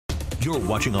You're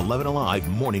watching 11 Alive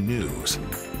Morning News.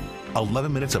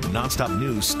 11 minutes of nonstop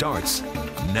news starts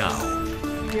now.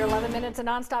 Your 11 minutes of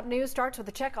nonstop news starts with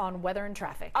a check on weather and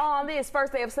traffic. On this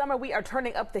first day of summer, we are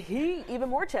turning up the heat even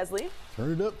more, Chesley.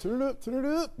 Turn it up, turn it up, turn it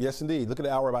up. Yes, indeed. Look at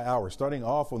it hour by hour. Starting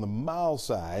off on the mild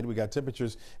side, we got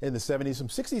temperatures in the 70s, some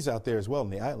 60s out there as well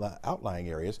in the outlying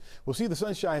areas. We'll see the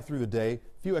sunshine through the day.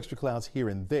 A few extra clouds here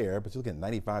and there, but you're looking at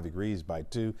 95 degrees by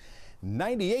 2.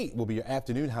 98 will be your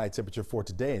afternoon high temperature for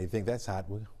today, and you think that's hot,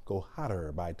 we'll go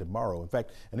hotter by tomorrow. In fact,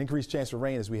 an increased chance for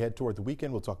rain as we head toward the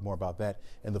weekend. We'll talk more about that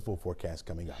in the full forecast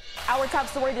coming up. Our top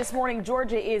story this morning,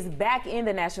 Georgia is back in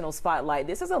the national spotlight.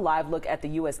 This is a live look at the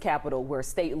U.S. Capitol, where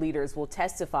state leaders will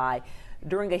testify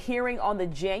during a hearing on the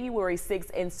January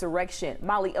 6th insurrection.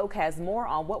 Molly Oak has more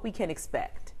on what we can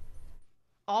expect.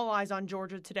 All eyes on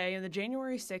Georgia today in the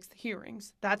January 6th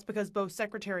hearings. That's because both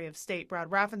Secretary of State Brad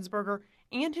Raffensperger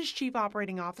and his Chief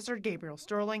Operating Officer Gabriel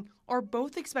Sterling are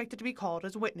both expected to be called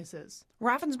as witnesses.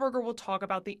 Raffensperger will talk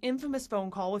about the infamous phone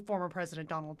call with former President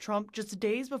Donald Trump just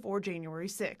days before January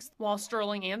 6th, while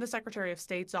Sterling and the Secretary of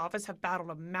State's office have battled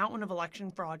a mountain of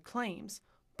election fraud claims.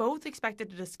 Both expected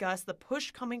to discuss the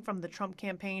push coming from the Trump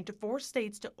campaign to force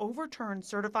states to overturn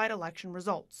certified election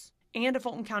results. And a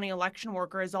Fulton County election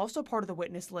worker is also part of the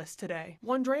witness list today.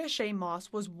 Wandrea Shea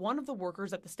Moss was one of the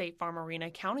workers at the State Farm Arena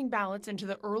counting ballots into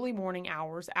the early morning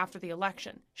hours after the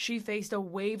election. She faced a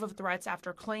wave of threats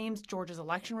after claims Georgia's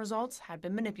election results had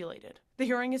been manipulated. The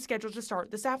hearing is scheduled to start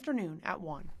this afternoon at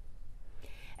 1.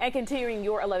 And continuing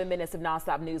your 11 minutes of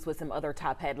nonstop news with some other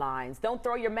top headlines. Don't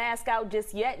throw your mask out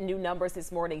just yet. New numbers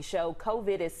this morning show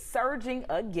COVID is surging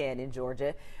again in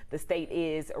Georgia. The state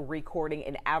is recording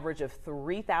an average of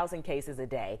 3,000 cases a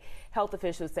day. Health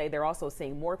officials say they're also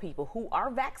seeing more people who are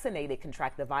vaccinated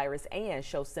contract the virus and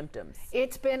show symptoms.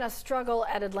 It's been a struggle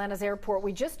at Atlanta's airport.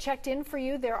 We just checked in for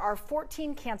you. There are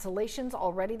 14 cancellations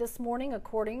already this morning,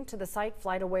 according to the site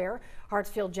FlightAware.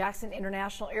 Hartsfield-Jackson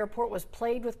International Airport was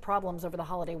plagued with problems over the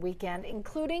holiday weekend,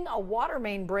 including a water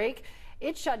main break.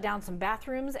 It shut down some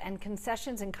bathrooms and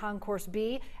concessions in Concourse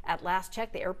B. At last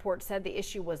check, the airport said the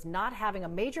issue was not having a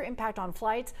major impact on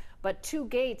flights, but 2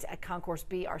 gates at Concourse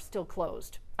B are still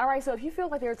closed. All right, so if you feel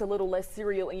like there's a little less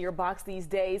cereal in your box these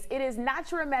days, it is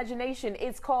not your imagination.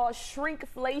 It's called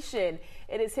shrinkflation.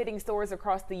 It is hitting stores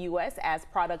across the U.S. As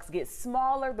products get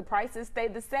smaller, the prices stay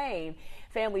the same.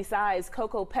 Family size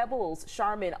Cocoa Pebbles,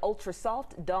 Charmin Ultra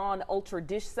Soft, Dawn Ultra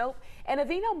Dish Soap, and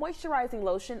Aveeno Moisturizing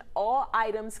Lotion, all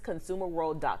items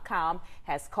ConsumerWorld.com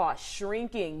has caught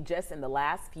shrinking just in the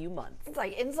last few months. It's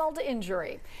like insult to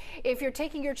injury. If you're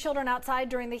taking your children outside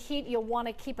during the heat, you'll want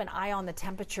to keep an eye on the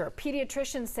temperature.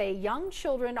 Pediatricians say young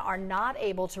children are not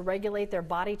able to regulate their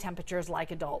body temperatures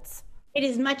like adults. It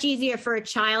is much easier for a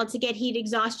child to get heat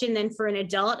exhaustion than for an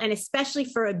adult, and especially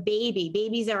for a baby.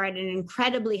 Babies are at an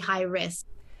incredibly high risk.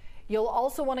 You'll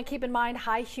also want to keep in mind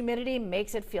high humidity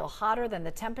makes it feel hotter than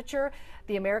the temperature.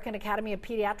 The American Academy of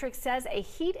Pediatrics says a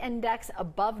heat index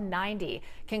above 90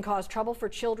 can cause trouble for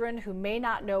children who may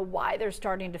not know why they're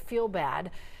starting to feel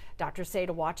bad. Doctors say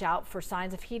to watch out for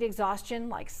signs of heat exhaustion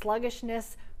like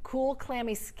sluggishness, cool,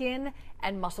 clammy skin,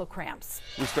 and muscle cramps.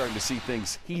 We're starting to see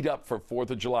things heat up for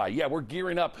 4th of July. Yeah, we're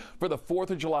gearing up for the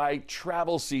 4th of July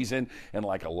travel season. And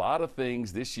like a lot of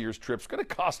things, this year's trip's going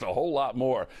to cost a whole lot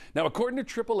more. Now, according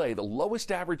to AAA, the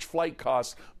lowest average flight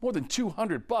costs more than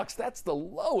 $200. That's the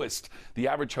lowest. The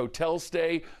average hotel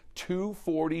stay,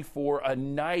 $244 a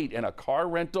night, and a car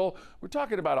rental, we're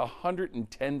talking about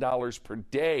 $110 per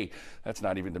day. That's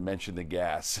not even to mention the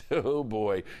gas. Oh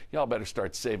boy, y'all better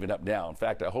start saving up now. In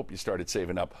fact, I hope you started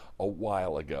saving up a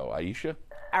while ago. Aisha?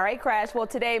 All right, Crash. Well,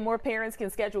 today more parents can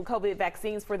schedule COVID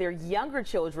vaccines for their younger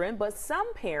children, but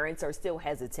some parents are still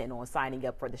hesitant on signing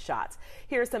up for the shots.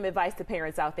 Here's some advice to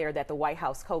parents out there that the White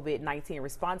House COVID-19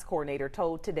 response coordinator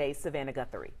told today's Savannah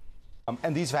Guthrie.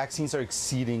 And these vaccines are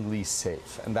exceedingly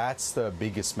safe, and that's the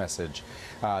biggest message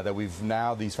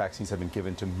that these vaccines have been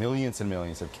given to millions and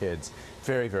millions of kids.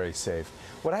 Very, very safe.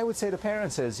 What I would say to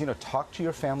parents is, talk to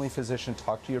your family physician,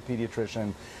 talk to your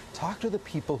pediatrician, talk to the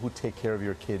people who take care of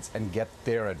your kids and get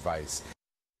their advice.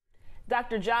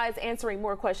 Dr. Jai is answering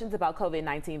more questions about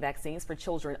COVID-19 vaccines for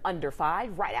children under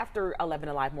 5 right after 11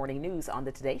 Alive Morning News on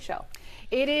the Today Show.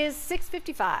 It is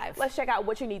 6:55. Let's check out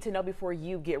what you need to know before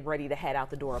you get ready to head out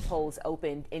the door. Polls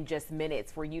open in just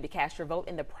minutes for you to cast your vote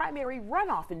in the primary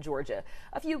runoff in Georgia.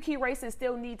 A few key races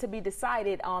still need to be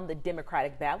decided on the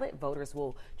Democratic ballot. Voters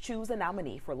will choose a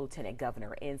nominee for Lieutenant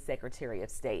Governor and Secretary of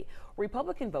State.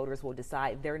 Republican voters will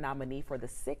decide their nominee for the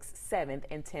 6th, 7th,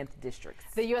 and 10th districts.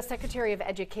 The U.S. Secretary of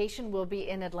Education will will be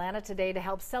in Atlanta today to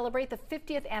help celebrate the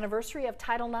 50th anniversary of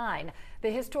Title IX.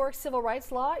 The historic civil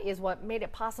rights law is what made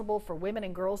it possible for women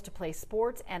and girls to play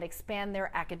sports and expand their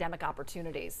academic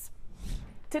opportunities.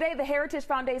 Today, the Heritage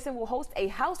Foundation will host a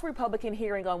House Republican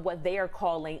hearing on what they are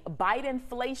calling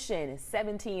Bidenflation.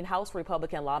 17 House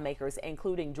Republican lawmakers,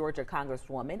 including Georgia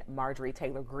Congresswoman Marjorie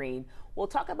Taylor Greene, will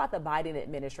talk about the Biden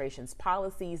administration's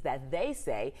policies that they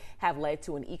say have led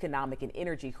to an economic and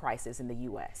energy crisis in the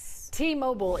U.S.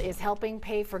 T-Mobile is helping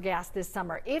pay for gas this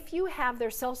summer. If you have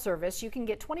their self-service, you can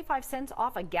get 25 cents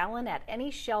off a gallon at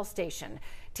any Shell station.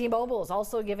 T-Mobile is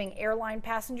also giving airline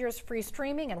passengers free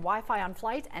streaming and Wi-Fi on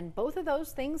flights, and both of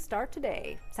those things start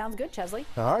today. Sounds good, Chesley?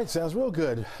 All right, sounds real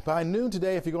good. By noon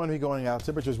today, if you're going to be going out,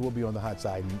 temperatures will be on the hot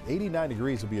side. 89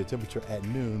 degrees will be a temperature at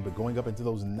noon, but going up into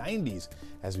those 90s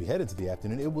as we head into the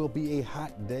afternoon. It will be a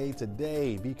hot day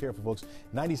today. Be careful, folks.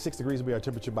 96 degrees will be our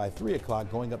temperature by 3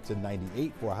 o'clock, going up to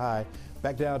 98 for a high.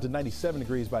 Back down to 97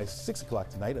 degrees by 6 o'clock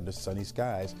tonight under sunny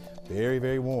skies. Very,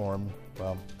 very warm.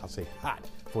 Well, I'll say hot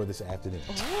for this afternoon.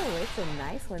 Oh, it's a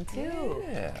nice one, too.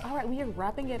 Yeah. All right, we are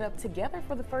wrapping it up together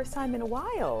for the first time in a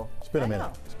while. It's been a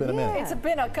minute. It's been a minute. It's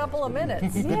been a couple of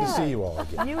minutes. Good to see you all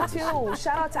again. You too.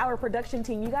 Shout out to our production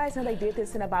team. You guys know they did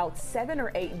this in about 7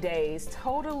 or 8 days.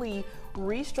 Totally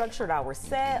restructured our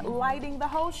set, lighting, the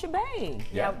whole shebang.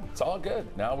 Yeah, it's all good.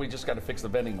 Now we just got to fix the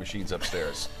vending machines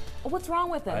upstairs. What's wrong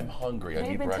with them? I'm hungry. I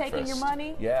They've need been breakfast. taking your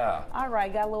money? Yeah. All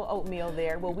right, got a little oatmeal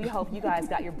there. Well, we hope you guys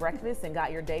got your breakfast and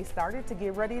got your day started to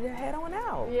get ready to head on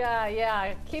out.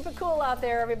 Yeah. Keep it cool out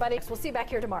there, everybody. We'll see you back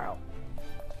here tomorrow.